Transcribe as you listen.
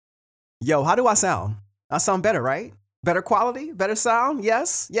Yo, how do I sound? I sound better, right? Better quality, better sound?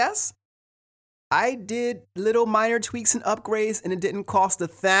 Yes, yes. I did little minor tweaks and upgrades and it didn't cost a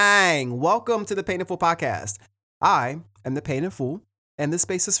thing. Welcome to the Painful Podcast. I am the Painted Fool and this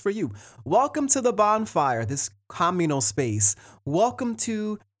space is for you. Welcome to the bonfire, this communal space. Welcome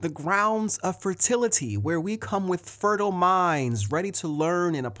to the grounds of fertility where we come with fertile minds ready to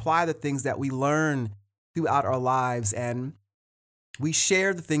learn and apply the things that we learn throughout our lives, and we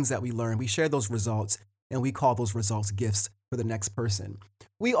share the things that we learn, we share those results, and we call those results gifts for the next person.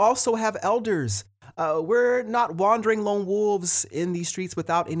 We also have elders. We're not wandering lone wolves in these streets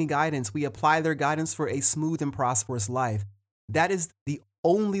without any guidance. We apply their guidance for a smooth and prosperous life. That is the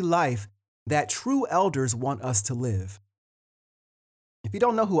only life that true elders want us to live. If you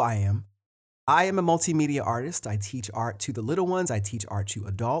don't know who I am a multimedia artist. I teach art to the little ones, I teach art to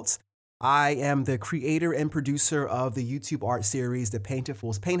adults. I am the creator and producer of the YouTube art series, The Painted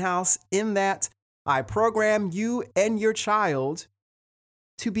Fool's Paint House, in that I program you and your child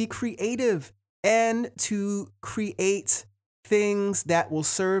to be creative and to create things that will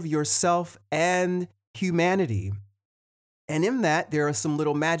serve yourself and humanity. And in that, there are some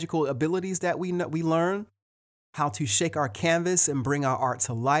little magical abilities that we learn how to shake our canvas and bring our art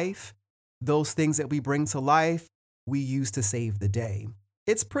to life. Those things that we bring to life, we use to save the day.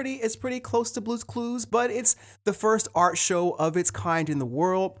 It's pretty close to Blue's Clues, but it's the first art show of its kind in the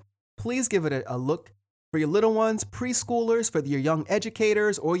world. Please give it a look for your little ones, preschoolers, for your young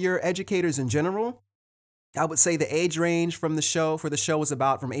educators, or your educators in general. I would say the age range for the show is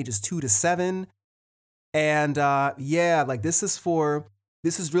about from ages 2 to 7. And this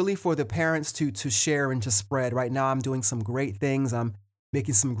is really for the parents to share and to spread. Right now, I'm doing some great things. I'm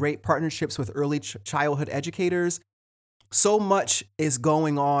making some great partnerships with early childhood educators. So much is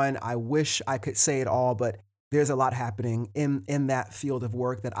going on. I wish I could say it all, but there's a lot happening in that field of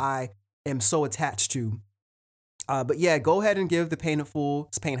work that I am so attached to. But yeah, go ahead and give the Painted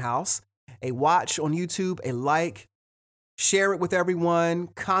Fool's Paint House a watch on YouTube, a like, share it with everyone,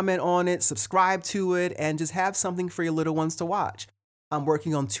 comment on it, subscribe to it, and just have something for your little ones to watch. I'm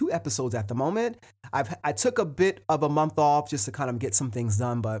working on 2 episodes at the moment. I took a bit of a month off just to kind of get some things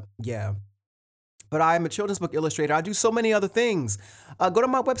done, but yeah. But I'm a children's book illustrator. I do so many other things. Go to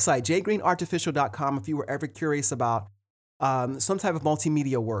my website, jgreenartificial.com, if you were ever curious about some type of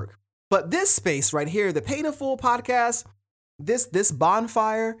multimedia work. But this space right here, the Painted Fool podcast, this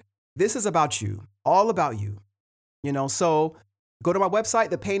bonfire, this is about you, all about you. So go to my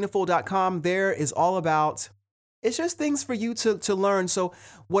website, thepaintedfool.com. There is all about, it's just things for you to learn. So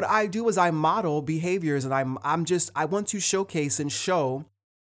what I do is I model behaviors, and I want to showcase and show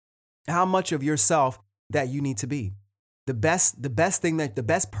how much of yourself that you need to be. The best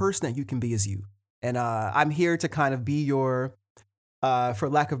person that you can be is you. And I'm here to kind of be your, for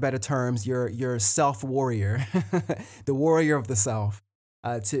lack of better terms, your self warrior, the warrior of the self,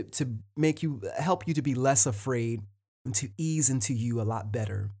 to help you to be less afraid and to ease into you a lot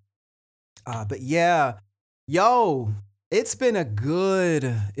better. But yeah, yo, it's been a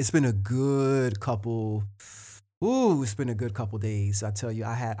good couple. It's been a good couple days. I tell you,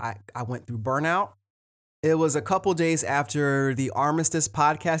 I went through burnout. It was a couple days after the Armistice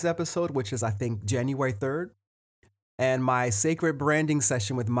podcast episode, which is I think January 3rd, and my sacred branding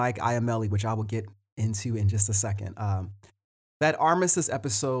session with Mike Iamelli, which I will get into in just a second. That Armistice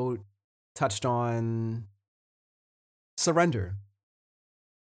episode touched on surrender,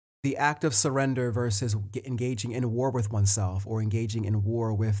 the act of surrender versus engaging in war with oneself, or engaging in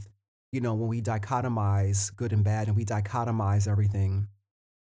war with, when we dichotomize good and bad and we dichotomize everything,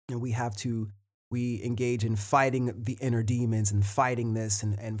 and we engage in fighting the inner demons and fighting this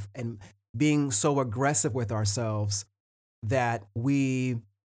and being so aggressive with ourselves that we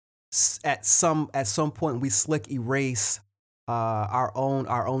at some point we slick erase our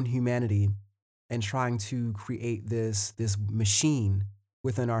own humanity, and trying to create this machine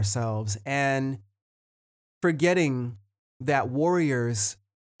within ourselves, and forgetting that warriors,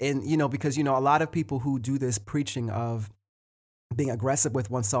 and because a lot of people who do this preaching of being aggressive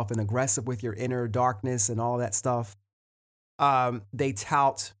with oneself and aggressive with your inner darkness and all that stuff, they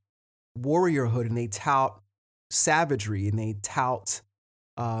tout warriorhood, and they tout savagery, and they tout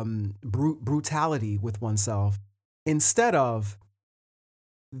brutality with oneself, instead of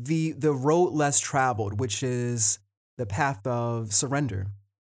the road less traveled, which is the path of surrender.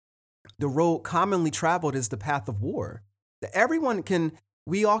 The road commonly traveled is the path of war.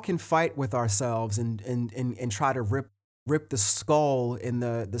 We all can fight with ourselves and try to rip the skull and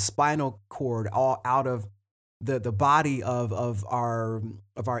the spinal cord all out of the body of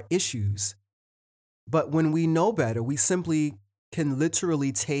our issues. But when we know better, we simply can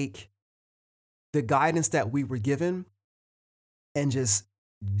literally take the guidance that we were given and just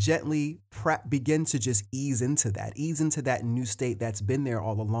gently begin to just ease into that new state that's been there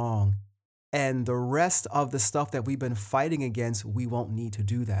all along. And the rest of the stuff that we've been fighting against, we won't need to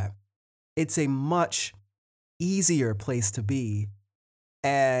do that. It's a much easier place to be.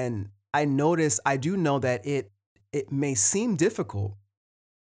 And I do know that it may seem difficult,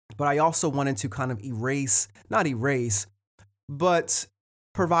 but I also wanted to kind of not erase, but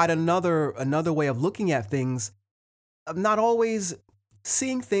provide another way of looking at things, of not always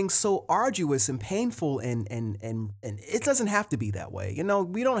seeing things so arduous and painful, and it doesn't have to be that way.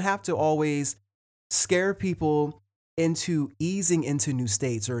 We don't have to always scare people into easing into new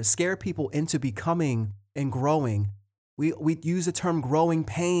states or scare people into becoming and growing. We use the term growing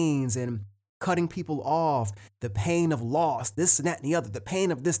pains and cutting people off, the pain of loss, this and that and the other, the pain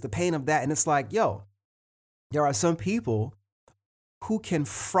of this, the pain of that. And it's like, there are some people who can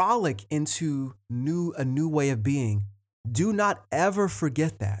frolic into a new way of being. Do not ever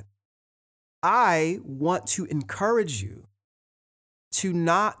forget that. I want to encourage you to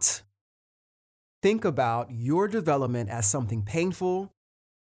not think about your development as something painful,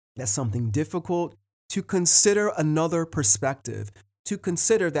 as something difficult, to consider another perspective, to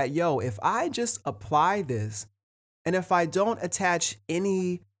consider that, if I just apply this and if I don't attach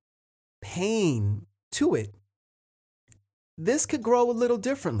any pain to it, this could grow a little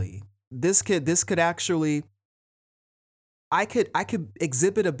differently. This could actually, I could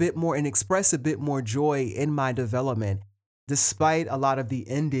exhibit a bit more and express a bit more joy in my development, despite a lot of the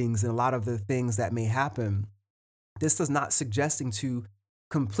endings and a lot of the things that may happen. This is not suggesting to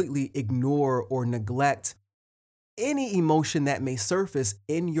completely ignore or neglect any emotion that may surface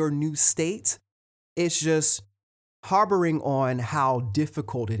in your new state. It's just harboring on how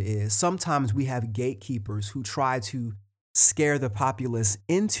difficult it is. Sometimes we have gatekeepers who try to scare the populace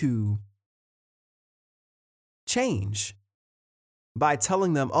into change by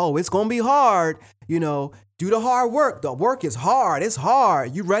telling them, it's going to be hard, do the hard work. The work is hard. It's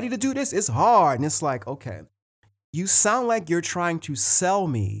hard. You ready to do this? It's hard. And it's like, okay, you sound like you're trying to sell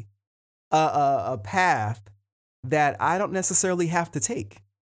me a path that I don't necessarily have to take.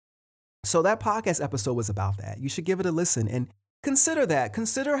 So that podcast episode was about that. You should give it a listen and consider that.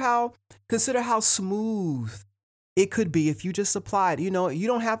 Consider how smooth it could be if you just applied. You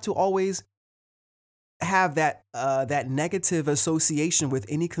don't have to always have that negative association with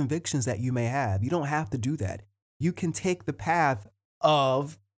any convictions that you may have. You don't have to do that. You can take the path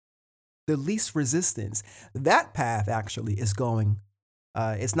of the least resistance. That path actually is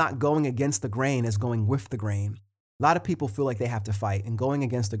it's not going against the grain, it's going with the grain. A lot of people feel like they have to fight, and going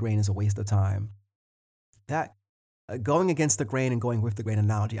against the grain is a waste of time. That going against the grain and going with the grain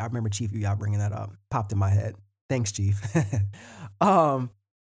analogy, I remember Chief y'all bringing that up, popped in my head. Thanks, Chief.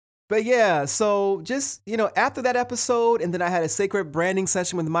 But yeah, so just, after that episode, and then I had a sacred branding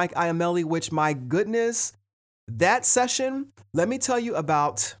session with Mike Iamelli, which, my goodness, that session, let me tell you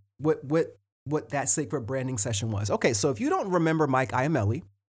about what that sacred branding session was. Okay, so if you don't remember Mike Iamelli,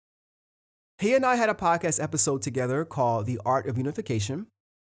 he and I had a podcast episode together called The Art of Unification.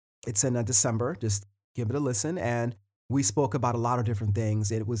 It's in December. Just give it a listen. And we spoke about a lot of different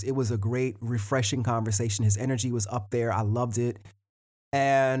things. It was a great, refreshing conversation. His energy was up there. I loved it.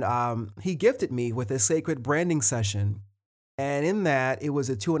 And he gifted me with a sacred branding session. And in that, it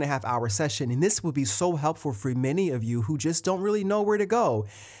was a 2.5-hour session. And this would be so helpful for many of you who just don't really know where to go.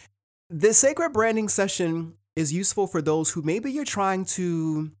 The sacred branding session is useful for those who maybe you're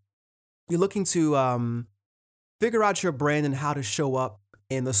looking to figure out your brand and how to show up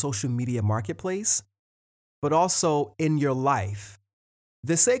in the social media marketplace, but also in your life.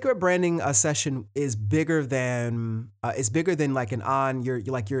 The sacred branding session is bigger than like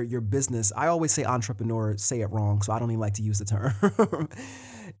your business. I always say entrepreneur, say it wrong, so I don't even like to use the term.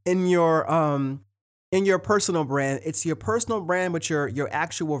 In your personal brand, it's your personal brand, but your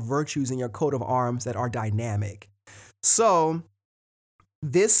actual virtues and your coat of arms that are dynamic. So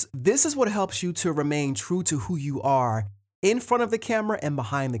this is what helps you to remain true to who you are in front of the camera and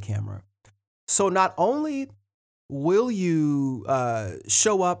behind the camera. So not only will you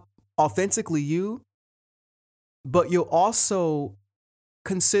show up authentically you, but you'll also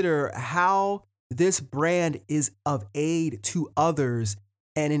consider how this brand is of aid to others.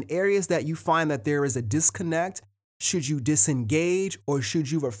 And in areas that you find that there is a disconnect, should you disengage or should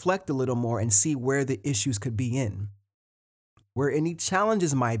you reflect a little more and see where the issues could be in, where any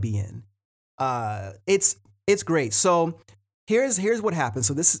challenges might be in? It's great. So here's what happens.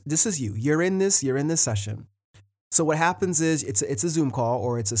 So this is you. You're in this session. So what happens is it's a Zoom call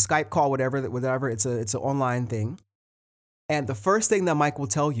or it's a Skype call, whatever. It's an online thing. And the first thing that Mike will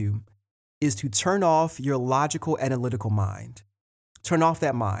tell you is to turn off your logical, analytical mind. Turn off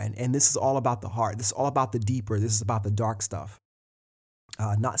that mind. And this is all about the heart. This is all about the deeper. This is about the dark stuff.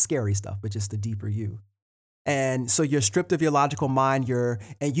 Not scary stuff, but just the deeper you. And so you're stripped of your logical mind.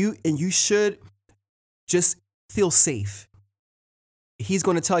 You should just feel safe. He's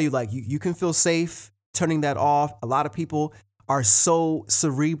going to tell you, like, you can feel safe turning that off. A lot of people are so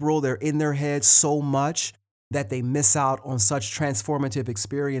cerebral. They're in their head so much that they miss out on such transformative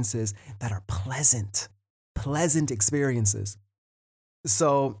experiences that are pleasant experiences.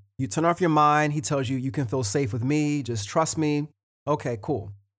 So you turn off your mind. He tells you, you can feel safe with me. Just trust me. Okay,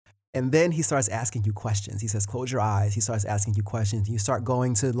 cool. And then he starts asking you questions. He says, close your eyes. He starts asking you questions. You start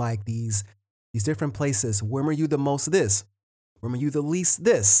going to like these different places. When were you the most this? When were you the least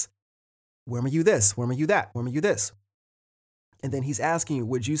this? When were you this? When were you that? When were you this? And then he's asking you,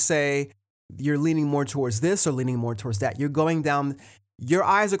 would you say you're leaning more towards this or leaning more towards that? You're going down, your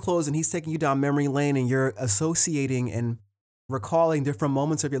eyes are closed and he's taking you down memory lane and you're associating and recalling different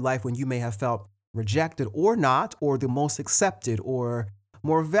moments of your life when you may have felt rejected or not, or the most accepted or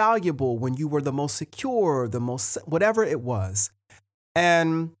more valuable, when you were the most secure, the most, whatever it was.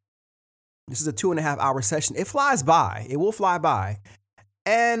 And this is a 2.5 hour session. It flies by. It will fly by.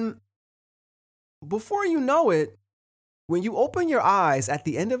 And before you know it, when you open your eyes at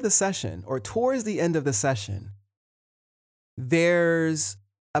the end of the session or towards the end of the session, there's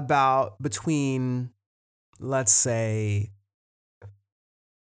between, let's say,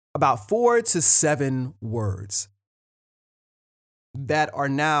 about 4 to 7 words that are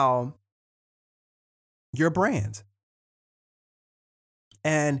now your brand.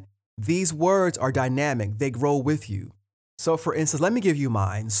 And these words are dynamic. They grow with you. So for instance, let me give you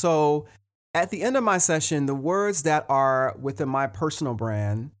mine. So at the end of my session, the words that are within my personal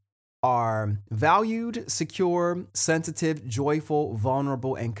brand are valued, secure, sensitive, joyful,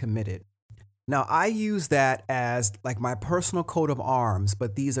 vulnerable, and committed. Now, I use that as like my personal coat of arms,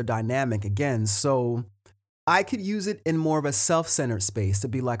 but these are dynamic again. So I could use it in more of a self-centered space to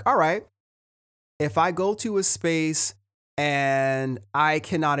be like, all right, if I go to a space and I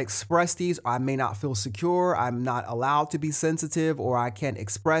cannot express these, I may not feel secure, I'm not allowed to be sensitive, or I can't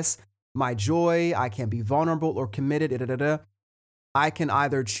express my joy, I can't be vulnerable or committed, I can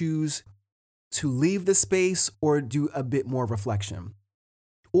either choose to leave the space or do a bit more reflection.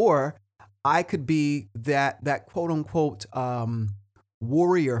 Or I could be that quote unquote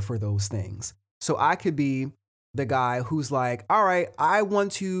warrior for those things. So I could be the guy who's like, all right, I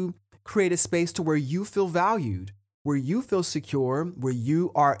want to create a space to where you feel valued, where you feel secure, where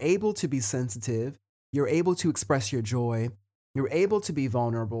you are able to be sensitive, you're able to express your joy, you're able to be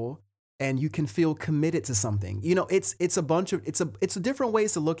vulnerable, and you can feel committed to something. You know, it's a different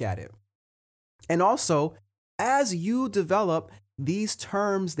ways to look at it. And also, as you develop, these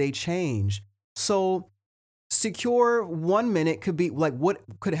terms, they change. So secure 1 minute could be like, what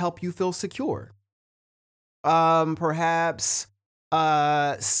could help you feel secure? Perhaps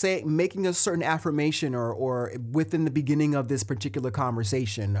making a certain affirmation or within the beginning of this particular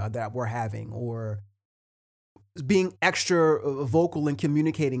conversation that we're having, or being extra vocal and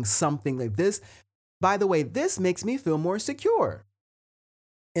communicating something like this. By the way, this makes me feel more secure.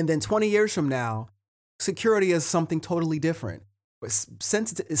 And then 20 years from now, security is something totally different.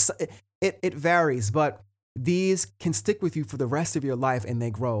 It varies, but these can stick with you for the rest of your life, and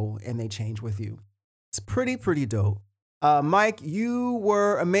they grow and they change with you. It's pretty dope. Mike, you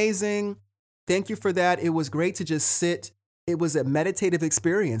were amazing. Thank you for that. It was great to just sit. It was a meditative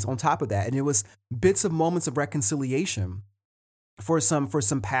experience on top of that. And it was bits of moments of reconciliation for some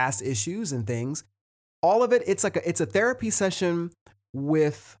past issues and things. All of it, it's a therapy session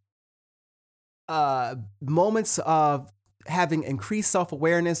with moments of having increased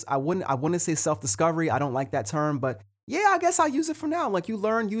self-awareness. I wouldn't say self-discovery. I don't like that term, but yeah, I guess I'll use it for now. Like you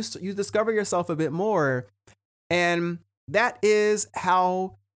learn, you discover yourself a bit more. And that is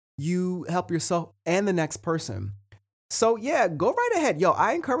how you help yourself and the next person. So yeah, go right ahead. Yo,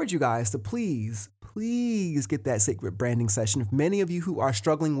 I encourage you guys to please get that sacred branding session. If many of you who are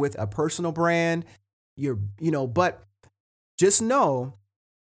struggling with a personal brand, but just know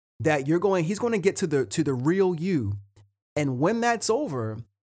that he's going to get to the real you. And when that's over,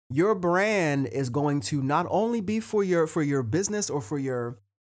 your brand is going to not only be for your business or for your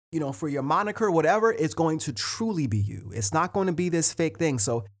moniker, whatever. It's going to truly be you. It's not going to be this fake thing.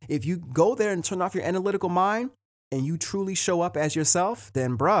 So if you go there and turn off your analytical mind and you truly show up as yourself,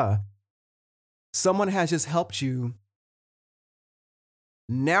 then someone has just helped you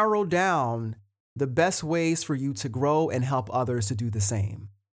narrow down the best ways for you to grow and help others to do the same.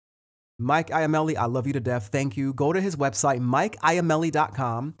 Mike Iamelli, I love you to death. Thank you. Go to his website,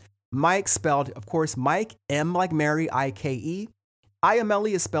 MikeIamelli.com. Mike spelled, of course, Mike, M like Mary, I-K-E.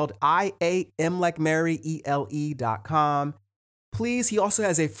 IMLE is spelled I-A-M like Mary, E-L-E.com. Please, he also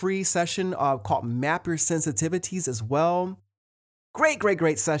has a free session called Map Your Sensitivities as well.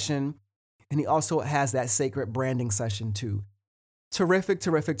 Great session. And he also has that sacred branding session too. Terrific.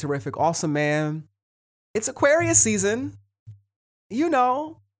 Awesome, man. It's Aquarius season. You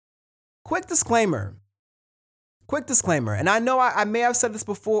know, quick disclaimer. And I know I may have said this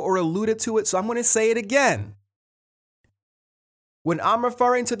before or alluded to it, so I'm going to say it again. When I'm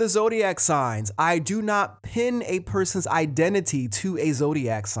referring to the zodiac signs, I do not pin a person's identity to a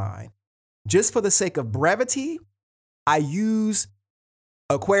zodiac sign. Just for the sake of brevity, I use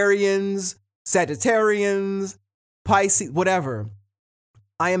Aquarians, Sagittarians, Pisces, whatever.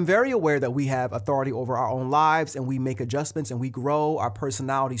 I am very aware that we have authority over our own lives and we make adjustments and we grow, our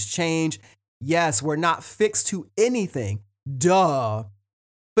personalities change. Yes, we're not fixed to anything. Duh.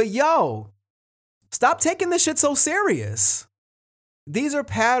 But yo, stop taking this shit so serious. These are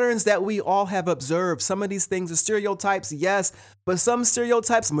patterns that we all have observed. Some of these things are stereotypes, yes, but some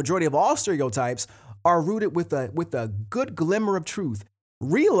stereotypes, the majority of all stereotypes, are rooted with a good glimmer of truth.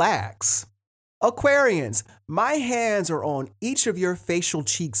 Relax. Aquarians, my hands are on each of your facial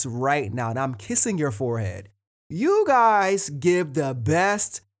cheeks right now, and I'm kissing your forehead. You guys give the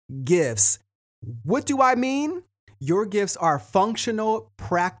best gifts. What do I mean? Your gifts are functional,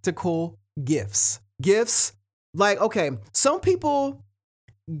 practical gifts. Gifts like, okay, some people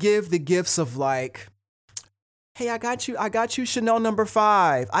give the gifts of like, hey, I got you Chanel number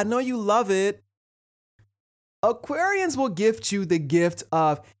 5. I know you love it. Aquarians will gift you the gift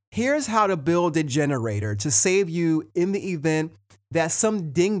of, here's how to build a generator to save you in the event that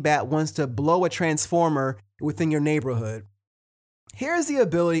some dingbat wants to blow a transformer within your neighborhood. Here's the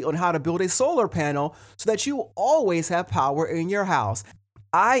ability on how to build a solar panel so that you always have power in your house.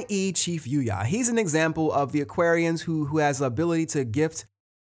 I.e. Chief Yuya. He's an example of the Aquarians who has the ability to gift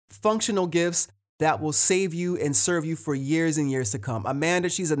functional gifts that will save you and serve you for years and years to come. Amanda,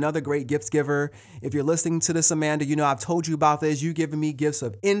 she's another great gift giver. If you're listening to this, Amanda, you know I've told you about this. You've given me gifts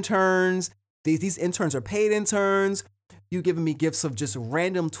of interns. These interns are paid interns. You've given me gifts of just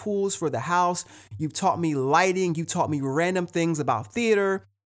random tools for the house. You've taught me lighting. You taught me random things about theater.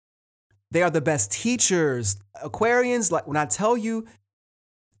 They are the best teachers. Aquarians, like when I tell you,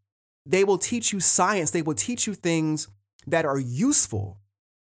 they will teach you science. They will teach you things that are useful.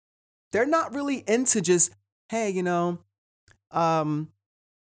 They're not really into just, hey, you know,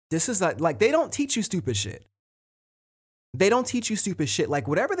 this is like they don't teach you stupid shit. They don't teach you stupid shit. Like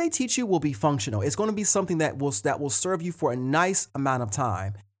whatever they teach you will be functional. It's going to be something that will serve you for a nice amount of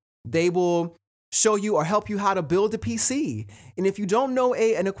time. They will show you or help you how to build a PC. And if you don't know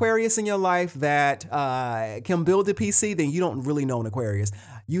an Aquarius in your life that can build a PC, then you don't really know an Aquarius.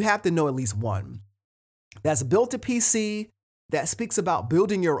 You have to know at least one that's built a PC, that speaks about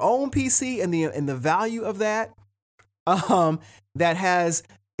building your own PC and the value of that, that has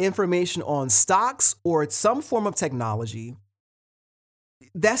information on stocks or some form of technology.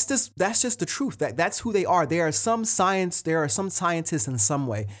 That's just the truth. That's who they are. There are some scientists in some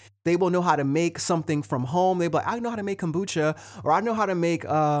way. They will know how to make something from home. They'll be like, I know how to make kombucha, or I know how to make,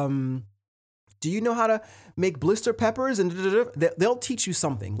 do you know how to make blister peppers? And they'll teach you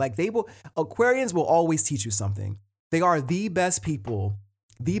something. Like Aquarians will always teach you something. They are the best people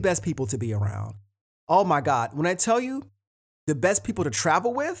to be around. Oh my God. When I tell you the best people to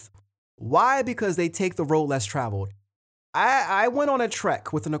travel with, why? Because they take the road less traveled. I went on a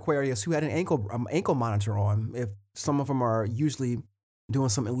trek with an Aquarius who had an ankle monitor on. If some of them are usually doing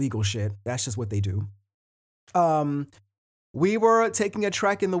some illegal shit, that's just what they do. We were taking a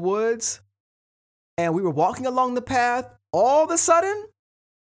trek in the woods and we were walking along the path. All of a sudden,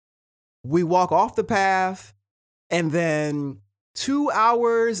 we walk off the path. And then 2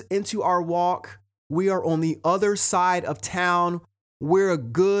 hours into our walk, we are on the other side of town. We're a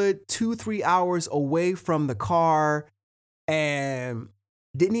good 2-3 hours away from the car and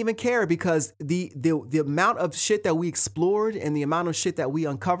didn't even care because the amount of shit that we explored and the amount of shit that we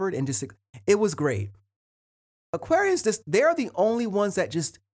uncovered and just, it was great. Aquarius, they're the only ones that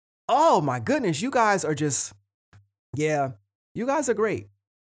just, oh my goodness, you guys are just, yeah, you guys are great.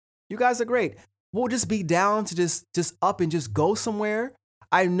 You guys are great. We'll just be down to just up and just go somewhere.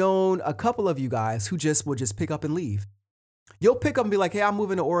 I've known a couple of you guys who will just pick up and leave. You'll pick up and be like, hey, I'm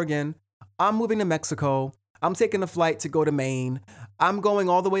moving to Oregon. I'm moving to Mexico. I'm taking a flight to go to Maine. I'm going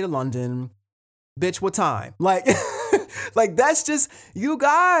all the way to London. Bitch, what time? Like, like that's just, you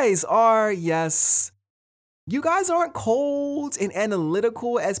guys are, yes. You guys aren't cold and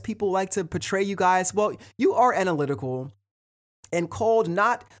analytical as people like to portray you guys. Well, you are analytical. And cold,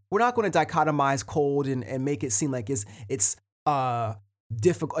 we're not going to dichotomize cold and make it seem like it's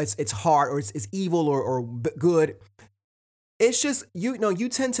difficult, it's hard, or it's evil or good. It's just you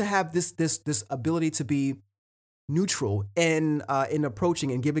tend to have this ability to be neutral in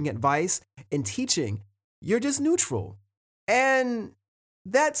approaching and giving advice and teaching. You're just neutral, and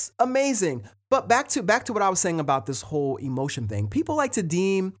that's amazing. But back to what I was saying about this whole emotion thing. People like to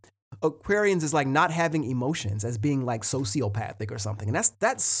deem Aquarians as like not having emotions, as being like sociopathic or something. And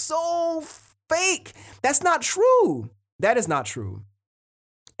that's so fake. That's not true. That is not true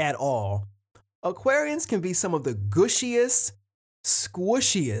at all. Aquarians can be some of the gushiest,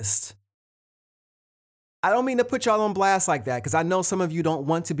 squishiest. I don't mean to put y'all on blast like that, because I know some of you don't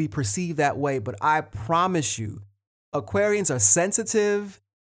want to be perceived that way, but I promise you, Aquarians are sensitive.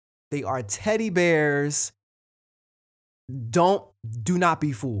 They are teddy bears. Do not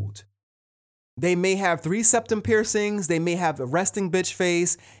be fooled. They may have 3 septum piercings. They may have the resting bitch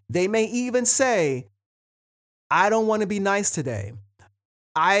face. They may even say, I don't want to be nice today.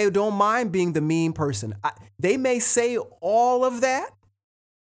 I don't mind being the mean person. They may say all of that.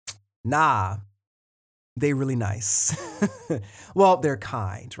 Nah, they really nice. Well, they're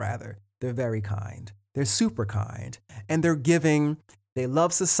kind, rather. They're very kind. They're super kind. And they're giving. They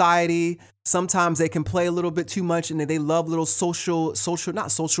love society. Sometimes they can play a little bit too much, and they love little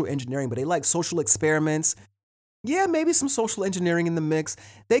not social engineering, but they like social experiments. Yeah, maybe some social engineering in the mix.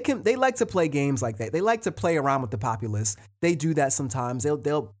 They like to play games like that. They like to play around with the populace. They do that sometimes.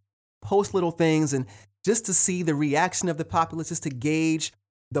 They'll post little things, and just to see the reaction of the populace, just to gauge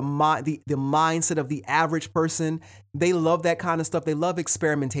the mindset of the average person. They love that kind of stuff. They love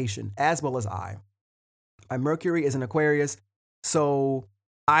experimentation, as well as I. My Mercury is an Aquarius. So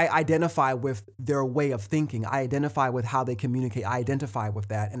I identify with their way of thinking. I identify with how they communicate. I identify with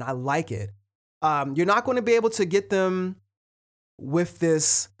that, and I like it. You're not going to be able to get them with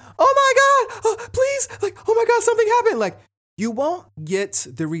this, oh my God, please, like, oh my God, something happened. Like, you won't get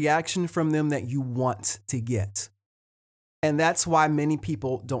the reaction from them that you want to get. And that's why many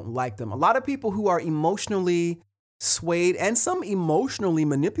people don't like them. A lot of people who are emotionally swayed, and some emotionally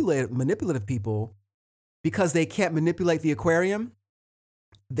manipulative people, because they can't manipulate the aquarium,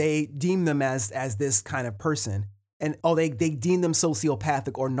 they deem them as this kind of person. And they deem them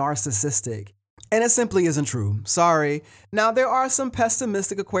sociopathic or narcissistic. And it simply isn't true. Sorry. Now, there are some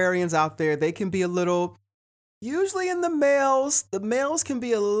pessimistic Aquarians out there. They can be a little, usually in the males can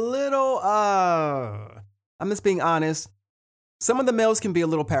be a little, I'm just being honest. Some of the males can be a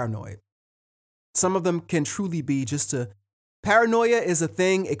little paranoid. Some of them can truly be paranoia is a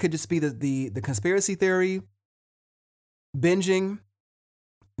thing. It could just be the conspiracy theory binging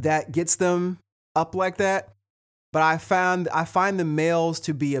that gets them up like that. But I find the males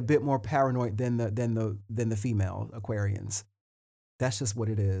to be a bit more paranoid than the female Aquarians. That's just what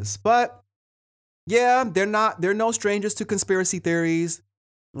it is. But yeah, they're no strangers to conspiracy theories.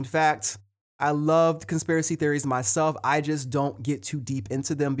 In fact, I loved conspiracy theories myself. I just don't get too deep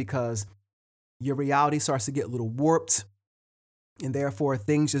into them because your reality starts to get a little warped, and therefore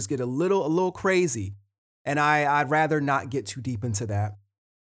things just get a little crazy. And I'd rather not get too deep into that.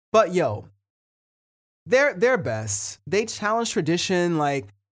 But yo, they're best. They challenge tradition. Like,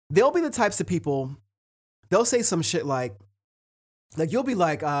 they'll be the types of people, they'll say some shit like you'll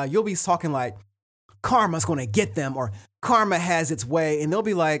be talking like karma's gonna get them, or karma has its way. And they'll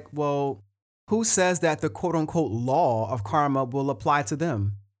be like, well, who says that the quote unquote law of karma will apply to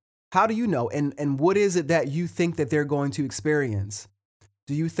them? How do you know? And what is it that you think that they're going to experience?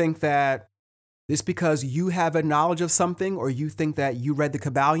 Do you think that it's because you have a knowledge of something, or you think that you read the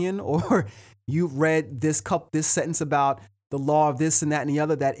Kabbalion, or you read this sentence about the law of this and that and the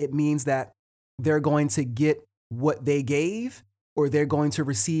other, that it means that they're going to get what they gave, or they're going to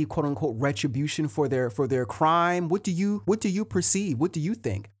receive quote unquote retribution for their crime? What do you perceive? What do you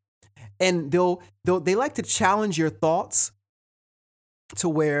think? And they like to challenge your thoughts to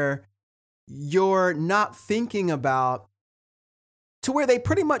where you're not thinking about, to where they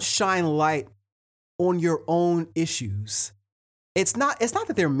pretty much shine light on your own issues. It's not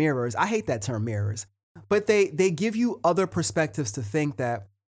that they're mirrors. I hate that term, mirrors. But they give you other perspectives to think that,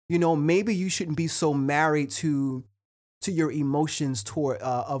 maybe you shouldn't be so married to your emotions toward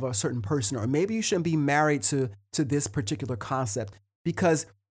of a certain person, or maybe you shouldn't be married to this particular concept, because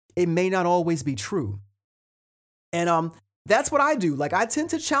it may not always be true. And that's what I do. Like, I tend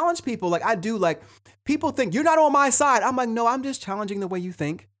to challenge people. Like, I do. Like, people think you're not on my side. I'm like, no, I'm just challenging the way you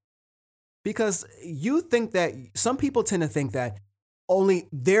think. Because you think that, some people tend to think that only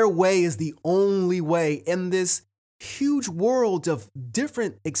their way is the only way in this huge world of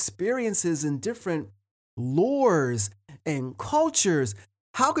different experiences and different lores and cultures.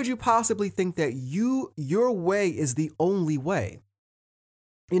 How could you possibly think that your way is the only way?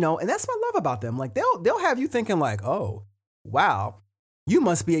 And that's what I love about them. Like they'll have you thinking like, oh, wow, you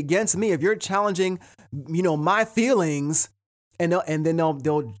must be against me if you're challenging, my feelings, and then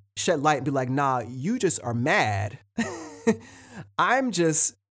they'll shed light and be like, nah, you just are mad. I'm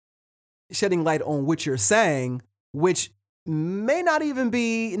just shedding light on what you're saying, which may not even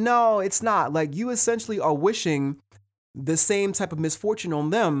be, no, it's not. Like you essentially are wishing the same type of misfortune on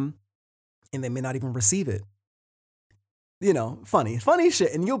them, and they may not even receive it. Funny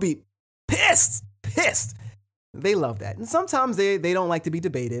shit. And you'll be pissed. They love that. And sometimes they don't like to be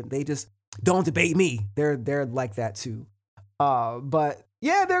debated. They just don't debate me. They're like that too. But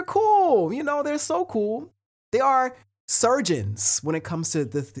yeah, they're cool. They're so cool. They are surgeons when it comes to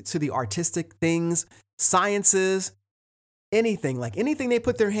the artistic things, sciences, anything they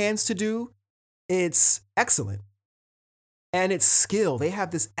put their hands to do, it's excellent. And it's skill. They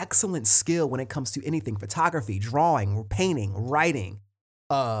have this excellent skill when it comes to anything: photography, drawing, painting, writing,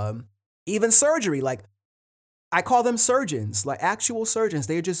 even surgery. Like I call them surgeons, like actual surgeons.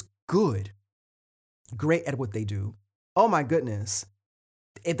 They're just great at what they do. Oh my goodness.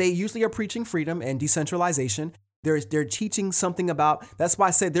 They usually are preaching freedom and decentralization. They're teaching something about, that's why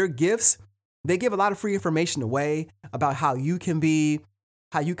I said their gifts, they give a lot of free information away about how you can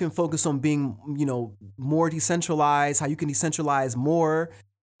focus on being, more decentralized, how you can decentralize more,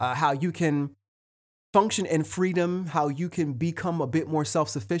 how you can function in freedom, how you can become a bit more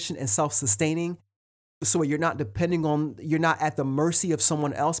self-sufficient and self-sustaining. So you're not at the mercy of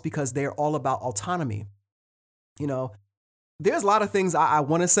someone else, because they're all about autonomy. There's a lot of things I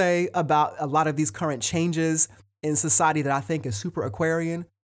want to say about a lot of these current changes in society that I think is super Aquarian.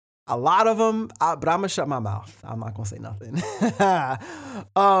 A lot of them, but I'm going to shut my mouth. I'm not going to say nothing.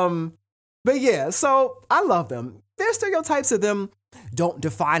 But yeah, so I love them. There's stereotypes of them. Don't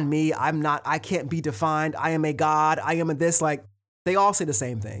define me. I can't be defined. I am a god. I am a this. Like they all say the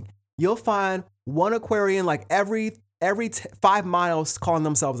same thing. You'll find one Aquarian like every 5 miles calling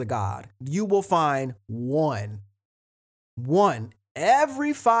themselves a god. You will find one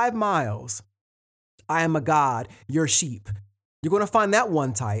every 5 miles. I am a god. You're sheep. You're going to find that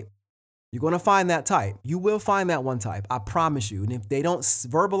one type. You're going to find that type. You will find that one type. I promise you. And if they don't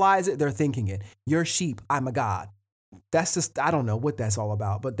verbalize it, they're thinking it. You're sheep. I'm a god. That's just, I don't know what that's all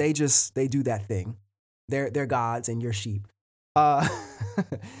about, but they do that thing. They're gods and you're sheep.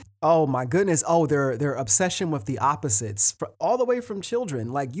 Oh my goodness. Oh, their obsession with the opposites, all the way from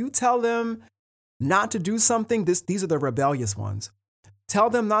children. Like you tell them not to do something. These are the rebellious ones. Tell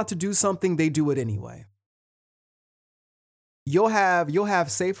them not to do something, they do it anyway. You'll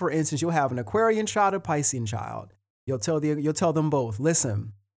have, say for instance, you'll have an Aquarian child, a Piscean child. You'll tell them both,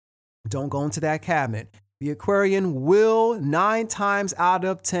 listen, don't go into that cabinet. The Aquarian will 9 times out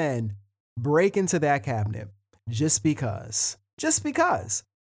of 10 break into that cabinet just because.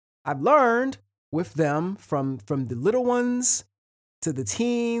 I've learned with them from the little ones to the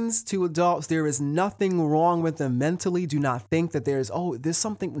teens to adults, there is nothing wrong with them mentally. Do not think that there's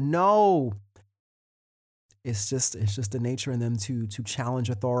something. No. It's just the nature in them to challenge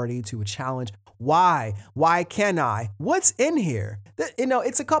authority, to challenge why can't I? What's in here?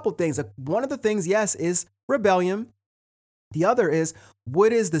 It's a couple things. One of the things, yes, is rebellion. The other is,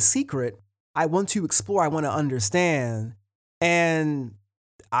 what is the secret? I want to explore. I want to understand, and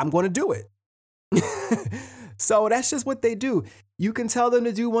I'm going to do it. So that's just what they do. You can tell them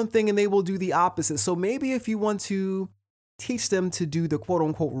to do one thing and they will do the opposite. So maybe if you want to teach them to do the quote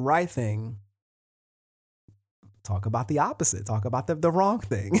unquote right thing, talk about the opposite. Talk about the wrong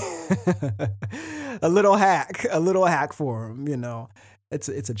thing. a little hack for them, It's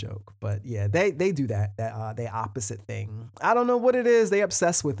a joke, but yeah, they do that the opposite thing. I don't know what it is. They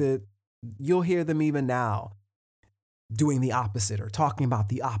obsess with it. You'll hear them even now doing the opposite or talking about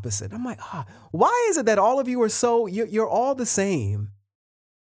the opposite. I'm like, why is it that all of you are you're all the same?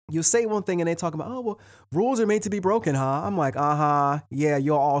 You say one thing and they talk about, oh, well, rules are made to be broken, huh? I'm like, yeah,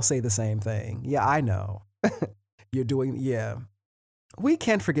 you'll all say the same thing. Yeah, I know. Yeah. We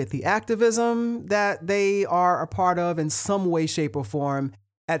can't forget the activism that they are a part of in some way, shape, or form.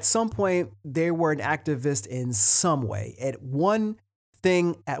 At some point, they were an activist in some way, at one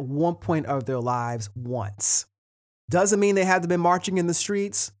thing, at one point of their lives once. Doesn't mean they had to be marching in the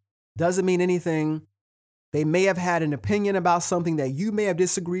streets. Doesn't mean anything. They may have had an opinion about something that you may have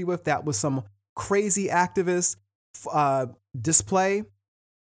disagreed with. That was some crazy activist display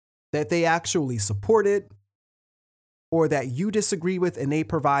that they actually supported, or that you disagree with, and they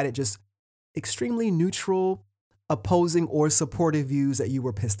provided just extremely neutral, opposing, or supportive views that you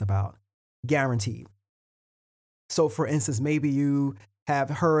were pissed about. Guaranteed. So for instance, maybe you have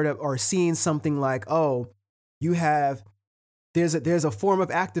heard of or seen something like, oh, you have there's a form of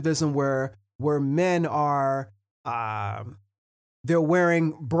activism where men are they're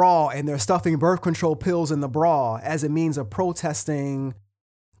wearing bra and they're stuffing birth control pills in the bra as a means of protesting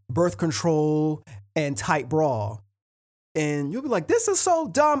birth control and tight bra. And you'll be like, this is so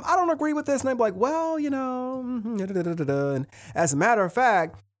dumb. I don't agree with this. And I'll be like, well, and as a matter of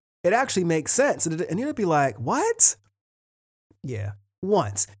fact, it actually makes sense. And you'll be like, what? Yeah,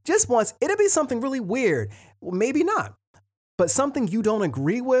 just once. It'll be something really weird. Well, maybe not, but something you don't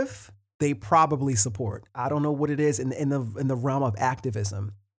agree with, they probably support. I don't know what it is in the realm of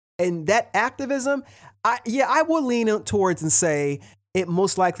activism. And that activism, I will lean towards and say it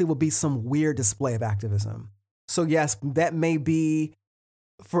most likely will be some weird display of activism. So yes, that may be,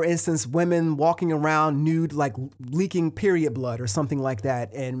 for instance, women walking around nude, like leaking period blood or something like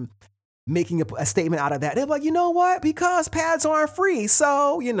that, and making a statement out of that. They're like, you know what? Because pads aren't free.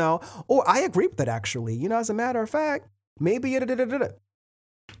 So, or I agree with that actually. As a matter of fact, maybe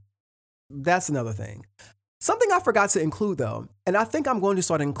that's another thing. Something I forgot to include though, and I think I'm going to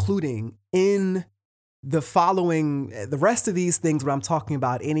start including in the rest of these things when I'm talking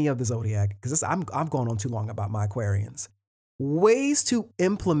about any of the zodiac, because I'm going on too long about my Aquarians. Ways to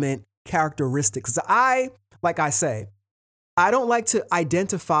implement characteristics. Like I say, I don't like to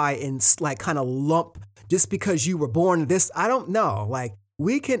identify and like kind of lump just because you were born this. I don't know. Like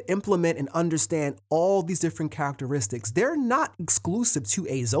we can implement and understand all these different characteristics. They're not exclusive to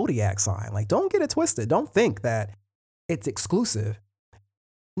a zodiac sign. Like don't get it twisted. Don't think that it's exclusive.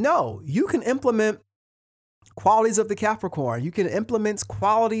 No, you can implement qualities of the Capricorn. You can implement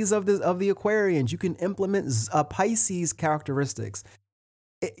qualities of the Aquarians. You can implement Pisces characteristics.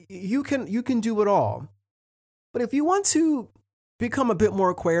 You can do it all. But if you want to become a bit more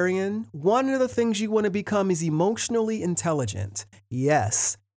Aquarian, one of the things you want to become is emotionally intelligent.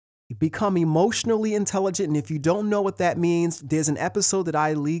 Yes, become emotionally intelligent. And if you don't know what that means, there's an episode that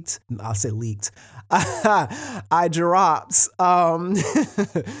I leaked. I'll say leaked. I dropped.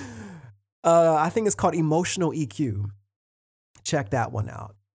 I think it's called Emotional EQ. Check that one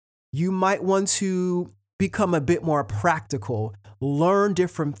out. You might want to become a bit more practical, learn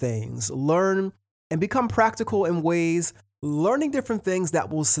different things, learn and become practical in ways, learning different things that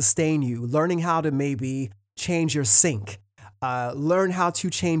will sustain you, learning how to maybe change your sink, learn how to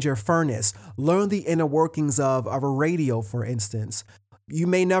change your furnace, learn the inner workings of a radio, for instance. You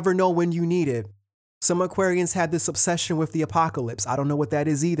may never know when you need it. Some Aquarians have this obsession with the apocalypse. I don't know what that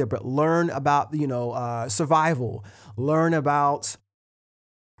is either, but learn about, survival, learn about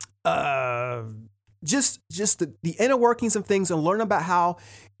just the inner workings of things, and learn about how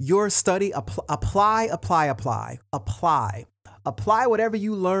your study apply whatever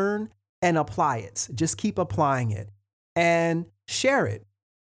you learn and apply it. Just keep applying it and share it.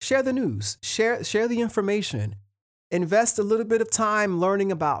 Share the news, share the information. Invest a little bit of time learning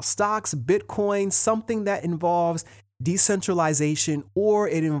about stocks, Bitcoin, something that involves decentralization, or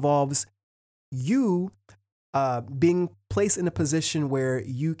it involves you being placed in a position where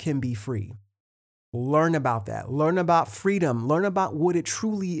you can be free. Learn about that. Learn about freedom. Learn about what it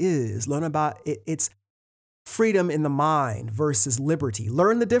truly is. Learn about its freedom in the mind versus liberty.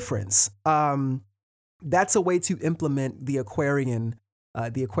 Learn the difference. That's a way to implement the Aquarian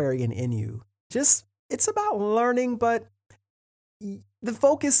in you. It's about learning, but the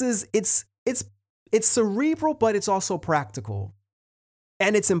focus is it's cerebral, but it's also practical,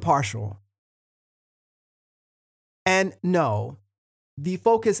 and it's impartial. And no, the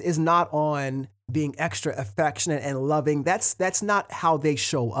focus is not on being extra affectionate and loving. That's not how they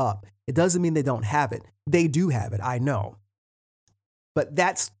show up. It doesn't mean they don't have it. They do have it, I know. But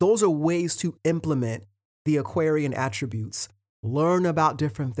those are ways to implement the Aquarian attributes. Learn about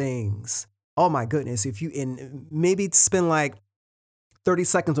different things. Oh my goodness, maybe spend like 30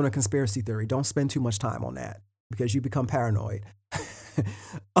 seconds on a conspiracy theory. Don't spend too much time on that because you become paranoid.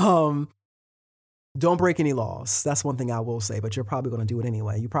 Don't break any laws. That's one thing I will say, but you're probably going to do it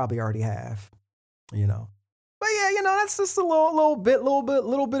anyway. You probably already have, But yeah, that's just a little bit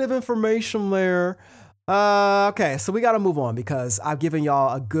of information there. Okay, so we got to move on because I've given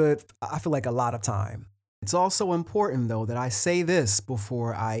y'all I feel like a lot of time. It's also important, though, that I say this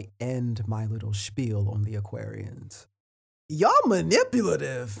before I end my little spiel on the Aquarians. Y'all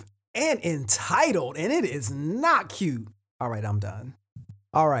manipulative and entitled, and it is not cute. All right, I'm done.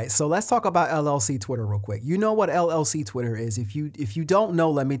 All right, so let's talk about LLC Twitter real quick. You know what LLC Twitter is. If you don't know,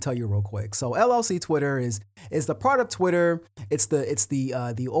 let me tell you real quick. So LLC Twitter is the part of Twitter. It's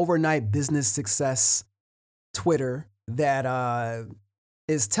the overnight business success Twitter that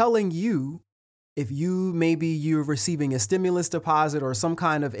is telling you, if you're receiving a stimulus deposit or some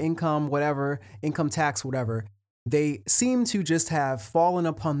kind of income, whatever, income tax, whatever, they seem to just have fallen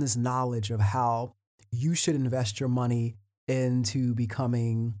upon this knowledge of how you should invest your money into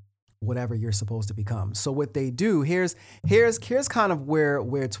becoming whatever you're supposed to become. So what they do, here's kind of where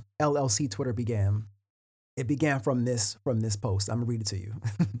LLC Twitter began. It began from this post. I'm gonna read it to you.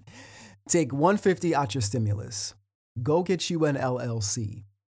 Take 150 out your stimulus. Go get you an LLC.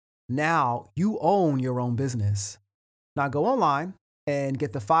 Now you own your own business. Now go online and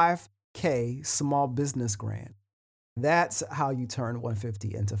get the 5K small business grant. That's how you turn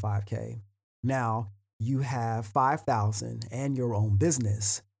 150 into 5K. Now you have 5,000 and your own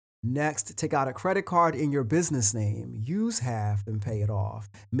business. Next, take out a credit card in your business name. Use half and pay it off.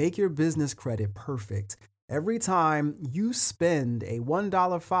 Make your business credit perfect. Every time you spend every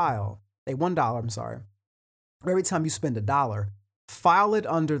time you spend $1, file it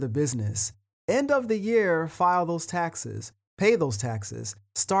under the business. End of the year, file those taxes, pay those taxes,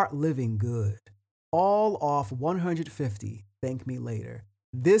 start living good. All off 150. Thank me later.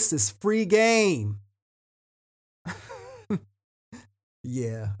 This is free game.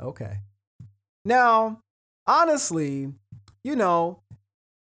 Yeah, okay. Now, honestly,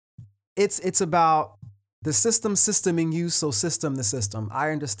 it's about the system in use, so system the system.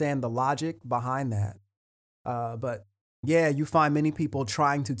 I understand the logic behind that. But yeah, you find many people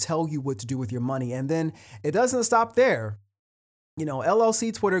trying to tell you what to do with your money. And then it doesn't stop there.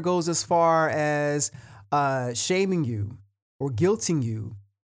 LLC Twitter goes as far as shaming you or guilting you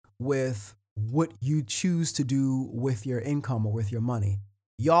with what you choose to do with your income or with your money.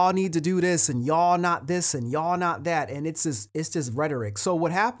 Y'all need to do this and y'all not this and y'all not that. And it's just rhetoric. So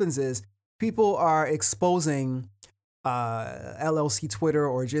what happens is people are exposing LLC Twitter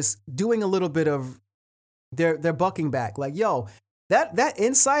or just doing a little bit of they're bucking back. Like, yo, that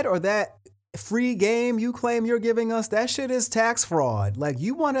insight or that free game you claim you're giving us, that shit is tax fraud. Like,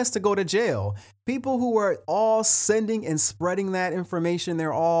 you want us to go to jail. People who are all sending and spreading that information,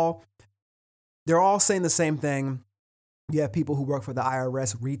 they're all saying the same thing. You have people who work for the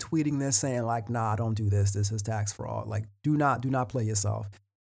IRS retweeting this saying like, nah, don't do this. This is tax fraud. Like, do not play yourself.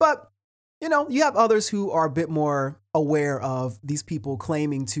 But, you have others who are a bit more aware of these people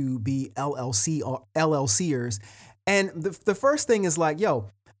claiming to be LLC or LLCers. And the first thing is like, yo,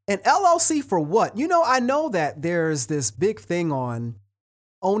 an LLC for what? I know that there's this big thing on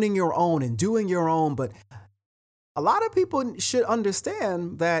owning your own and doing your own, but a lot of people should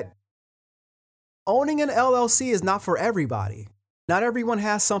understand that owning an LLC is not for everybody. Not everyone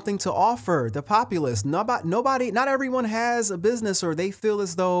has something to offer the populace. Not everyone has a business or they feel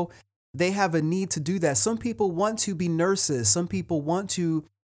as though they have a need to do that. Some people want to be nurses. Some people want to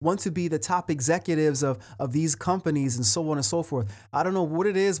be the top executives of these companies and so on and so forth. I don't know what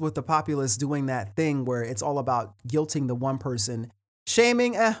it is with the populace doing that thing where it's all about guilting the one person,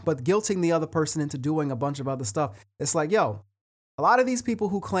 shaming, but guilting the other person into doing a bunch of other stuff. It's like, yo, a lot of these people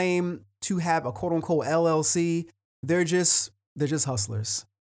who claim to have a quote unquote LLC, they're just hustlers.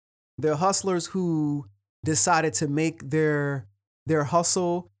 They're hustlers who decided to make their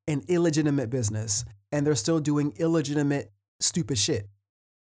hustle an illegitimate business, and they're still doing illegitimate, stupid shit.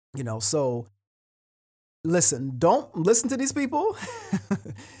 So listen, don't listen to these people.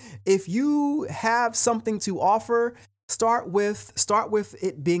 If you have something to offer, start with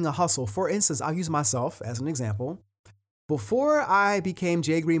it being a hustle. For instance, I'll use myself as an example. Before I became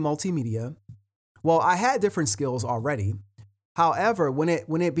J Green Multimedia, well, I had different skills already. However,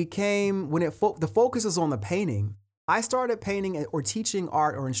 the focus is on the painting, I started painting or teaching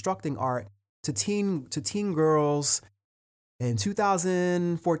art or instructing art to teen girls in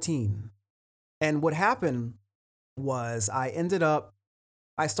 2014. And what happened was I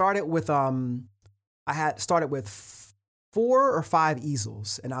started with 4 or 5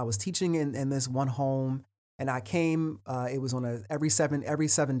 easels, and I was teaching in this one home, and I came, it was on every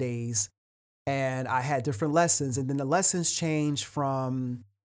 7 days, and I had different lessons, and then the lessons changed from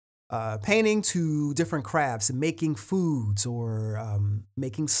painting to different crafts and making foods or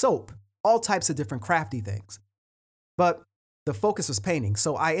making soap, all types of different crafty things. But the focus was painting.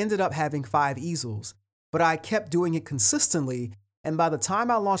 So I ended up having 5 easels, but I kept doing it consistently. And by the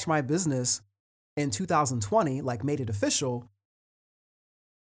time I launched my business in 2020, like made it official,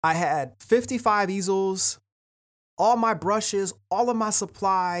 I had 55 easels, all my brushes, all of my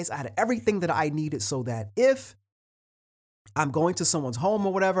supplies. I had everything that I needed so that if I'm going to someone's home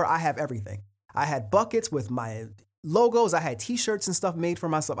or whatever, I have everything. I had buckets with my logos. I had t-shirts and stuff made for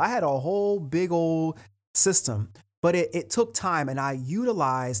myself. I had a whole big old system, but it took time, and I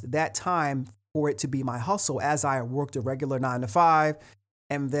utilized that time for it to be my hustle as I worked a regular 9 to 5.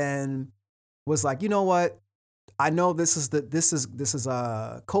 And then was like, you know what? I know this is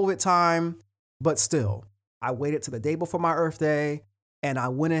a COVID time, but still, I waited to the day before my Earth Day and I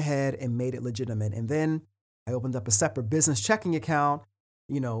went ahead and made it legitimate. And then I opened up a separate business checking account,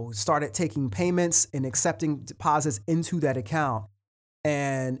 started taking payments and accepting deposits into that account.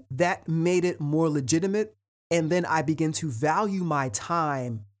 And that made it more legitimate. And then I began to value my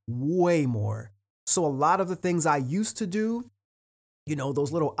time way more. So a lot of the things I used to do,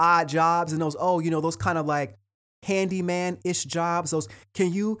 those little odd jobs and those kind of like handyman-ish jobs, those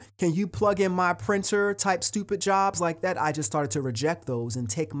can you plug in my printer type stupid jobs like that, I just started to reject those and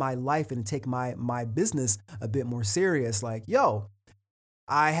take my life and take my business a bit more serious. Like,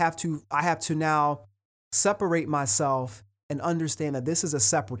 I have to now separate myself and understand that this is a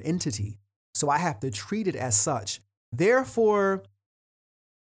separate entity. So I have to treat it as such. Therefore,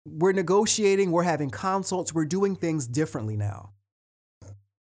 we're negotiating, we're having consults, we're doing things differently now.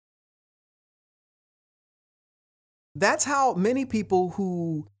 That's how many people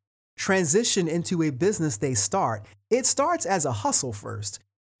who transition into a business, they start. It starts as a hustle first.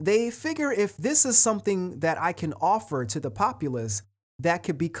 They figure if this is something that I can offer to the populace that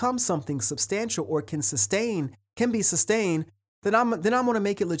could become something substantial or can be sustained, then I'm going to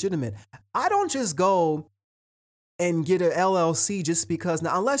make it legitimate. I don't just go and get an LLC just because.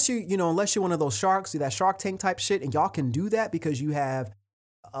 Now, unless you're one of those sharks, do that Shark Tank type shit, and y'all can do that because you have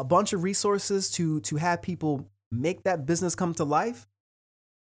a bunch of resources to have people make that business come to life,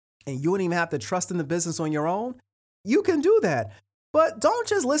 and you don't even have to trust in the business on your own, you can do that. But don't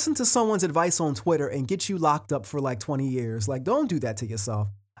just listen to someone's advice on Twitter and get you locked up for like 20 years. Like, don't do that to yourself.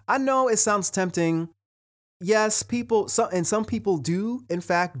 I know it sounds tempting. Yes, some people do, in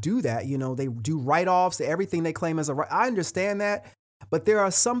fact, do that. They do write-offs to everything they claim as a right. I understand that. But there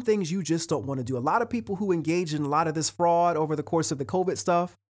are some things you just don't want to do. A lot of people who engage in a lot of this fraud over the course of the COVID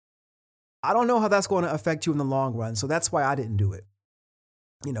stuff, I don't know how that's going to affect you in the long run. So that's why I didn't do it.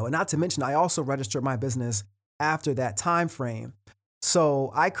 And not to mention, I also registered my business after that time frame.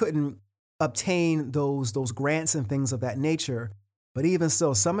 So I couldn't obtain those grants and things of that nature. But even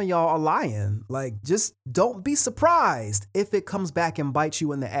still, some of y'all are lying. Like, just don't be surprised if it comes back and bites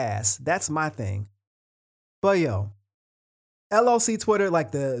you in the ass. That's my thing. But LLC Twitter,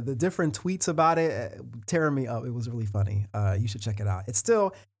 like the different tweets about it, tearing me up. It was really funny. You should check it out.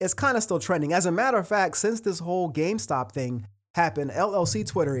 It's kind of still trending. As a matter of fact, since this whole GameStop thing happened, LLC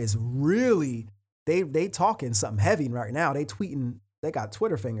Twitter is really, they talking something heavy right now. They tweeting, they got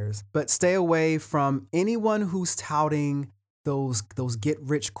Twitter fingers. But stay away from anyone who's touting those get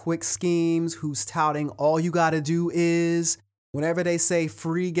rich quick schemes, who's touting all you got to do is, whenever they say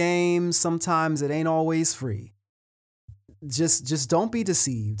free games, sometimes it ain't always free. Just don't be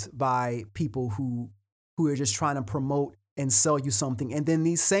deceived by people who are just trying to promote and sell you something. And then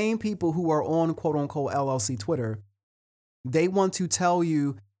these same people who are on quote unquote LLC Twitter, they want to tell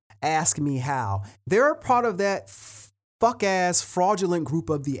you, ask me how. They're a part of that fuck ass fraudulent group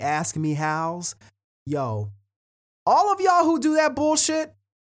of the ask me hows. Yo, all of y'all who do that bullshit,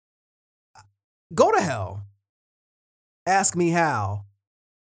 go to hell. Ask me how.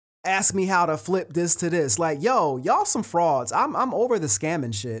 Ask me how to flip this to this. Like, y'all some frauds. I'm over the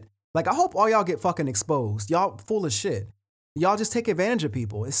scamming shit. Like, I hope all y'all get fucking exposed. Y'all full of shit. Y'all just take advantage of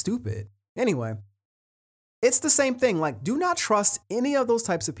people. It's stupid. Anyway, it's the same thing. Like, do not trust any of those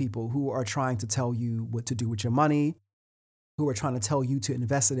types of people who are trying to tell you what to do with your money, who are trying to tell you to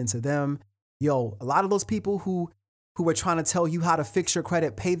invest it into them. A lot of those people who are trying to tell you how to fix your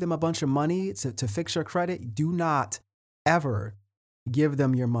credit, pay them a bunch of money to fix your credit. Do not ever give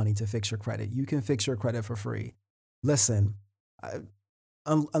them your money to fix your credit. You can fix your credit for free. Listen,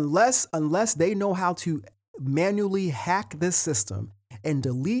 unless they know how to manually hack this system and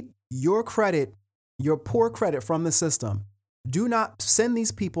delete your credit, your poor credit from the system, do not send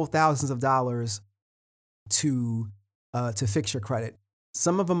these people thousands of dollars to fix your credit.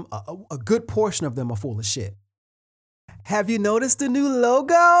 Some of them, a good portion of them, are full of shit. Have you noticed the new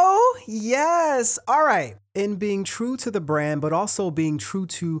logo? Yes. All right. In being true to the brand, but also being true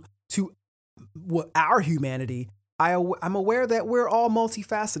to our humanity, I'm aware that we're all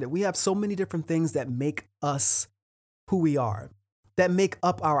multifaceted. We have so many different things that make us who we are, that make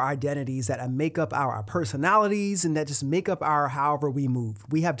up our identities, that make up our personalities, and that just make up our however we move.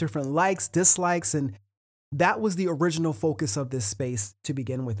 We have different likes, dislikes, and that was the original focus of this space to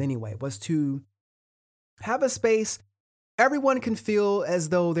begin with anyway, was to have a space everyone can feel as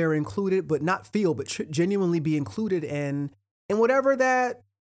though they're included, but not feel, but genuinely be included in whatever that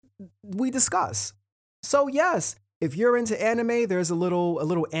we discuss. So yes, If you're into anime, there's a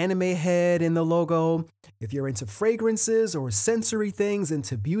little anime head in the logo. If you're into fragrances or sensory things,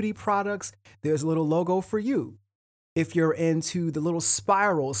 into beauty products, there's a little logo for you. If you're into the little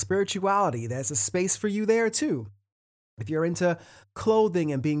spiral spirituality, there's a space for you there too. If you're into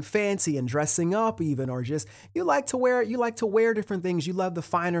clothing and being fancy and dressing up even, or just you like to wear different things, you love the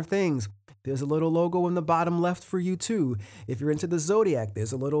finer things, there's a little logo in the bottom left for you too. If you're into the zodiac,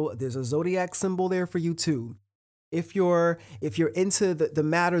 there's a zodiac symbol there for you too. If you're into the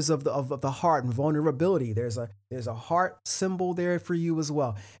matters of the heart and vulnerability, there's a heart symbol there for you as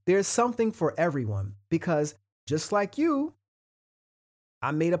well. There's something for everyone because just like you,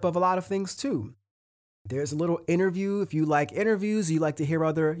 I'm made up of a lot of things too. There's a little interview. If you like interviews, you like to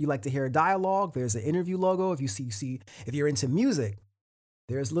hear dialogue. There's an interview logo. If you're into music,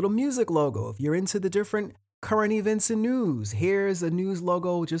 there's a little music logo. If you're into the different current events and news, here's a news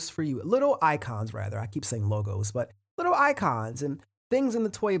logo just for you. Little icons, rather. I keep saying logos, but little icons and things in the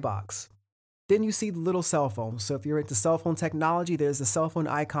toy box. Then you see the little cell phone. So if you're into cell phone technology, there's the cell phone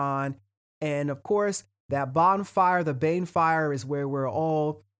icon. And of course, that bonfire, the Bane fire, is where we're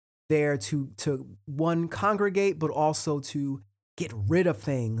all there to one congregate, but also to get rid of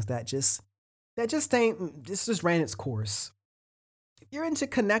things that just ran its course. If you're into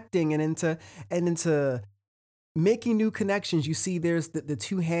connecting and into making new connections, you see there's the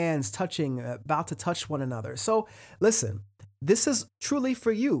two hands touching, about to touch one another. So listen, this is truly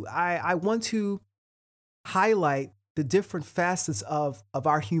for you. I want to highlight the different facets of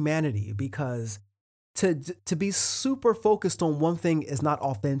our humanity because to be super focused on one thing is not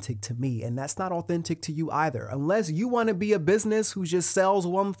authentic to me, and that's not authentic to you either. Unless you want to be a business who just sells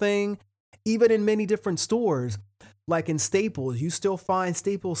one thing, even in many different stores, like in Staples, you still find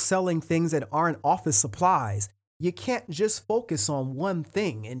Staples selling things that aren't office supplies. You can't just focus on one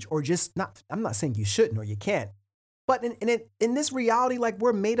thing or just not. I'm not saying you shouldn't or you can't, but in this reality, like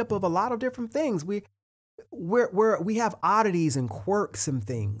we're made up of a lot of different things. We have oddities and quirks and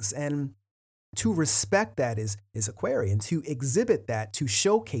things, and to respect that is Aquarian. To exhibit that, to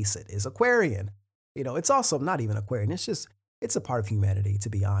showcase it is Aquarian. It's also not even Aquarian. It's a part of humanity, to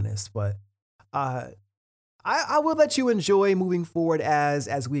be honest. But uh, I will let you enjoy moving forward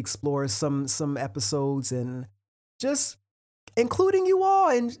as we explore some episodes and just including you all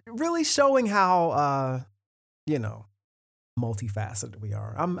and really showing how you know multifaceted we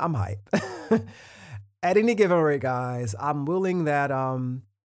are. I'm hype. At any given rate, guys, I'm willing that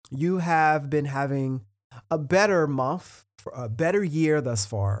you have been having a better month, a better year thus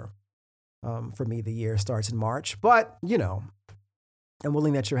far. For me, the year starts in March, but I'm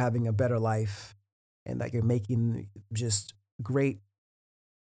willing that you're having a better life and that you're making just great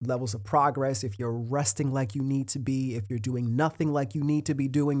levels of progress. If you're resting like you need to be, if you're doing nothing like you need to be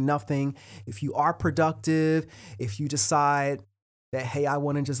doing nothing, if you are productive, if you decide that, hey, I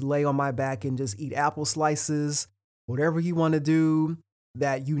want to just lay on my back and just eat apple slices, whatever you want to do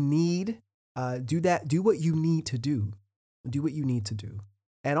that you need, do that. Do what you need to do. Do what you need to do.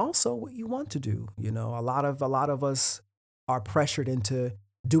 And also what you want to do. A lot of us are pressured into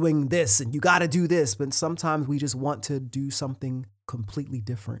doing this and you got to do this. But sometimes we just want to do something completely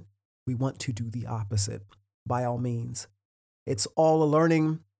different. We want to do the opposite. By all means, it's all a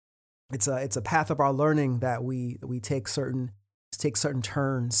learning. It's a path of our learning that we take certain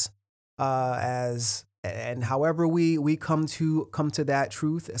turns as and however we come to that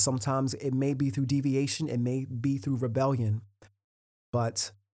truth. Sometimes it may be through deviation, it may be through rebellion,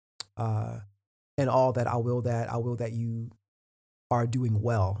 but in all that I will that you are doing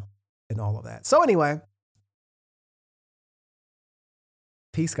well in all of that. So anyway,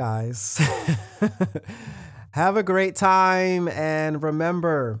 peace, guys. Have a great time and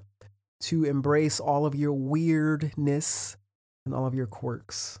remember to embrace all of your weirdness and all of your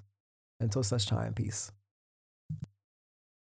quirks. Until such time, peace.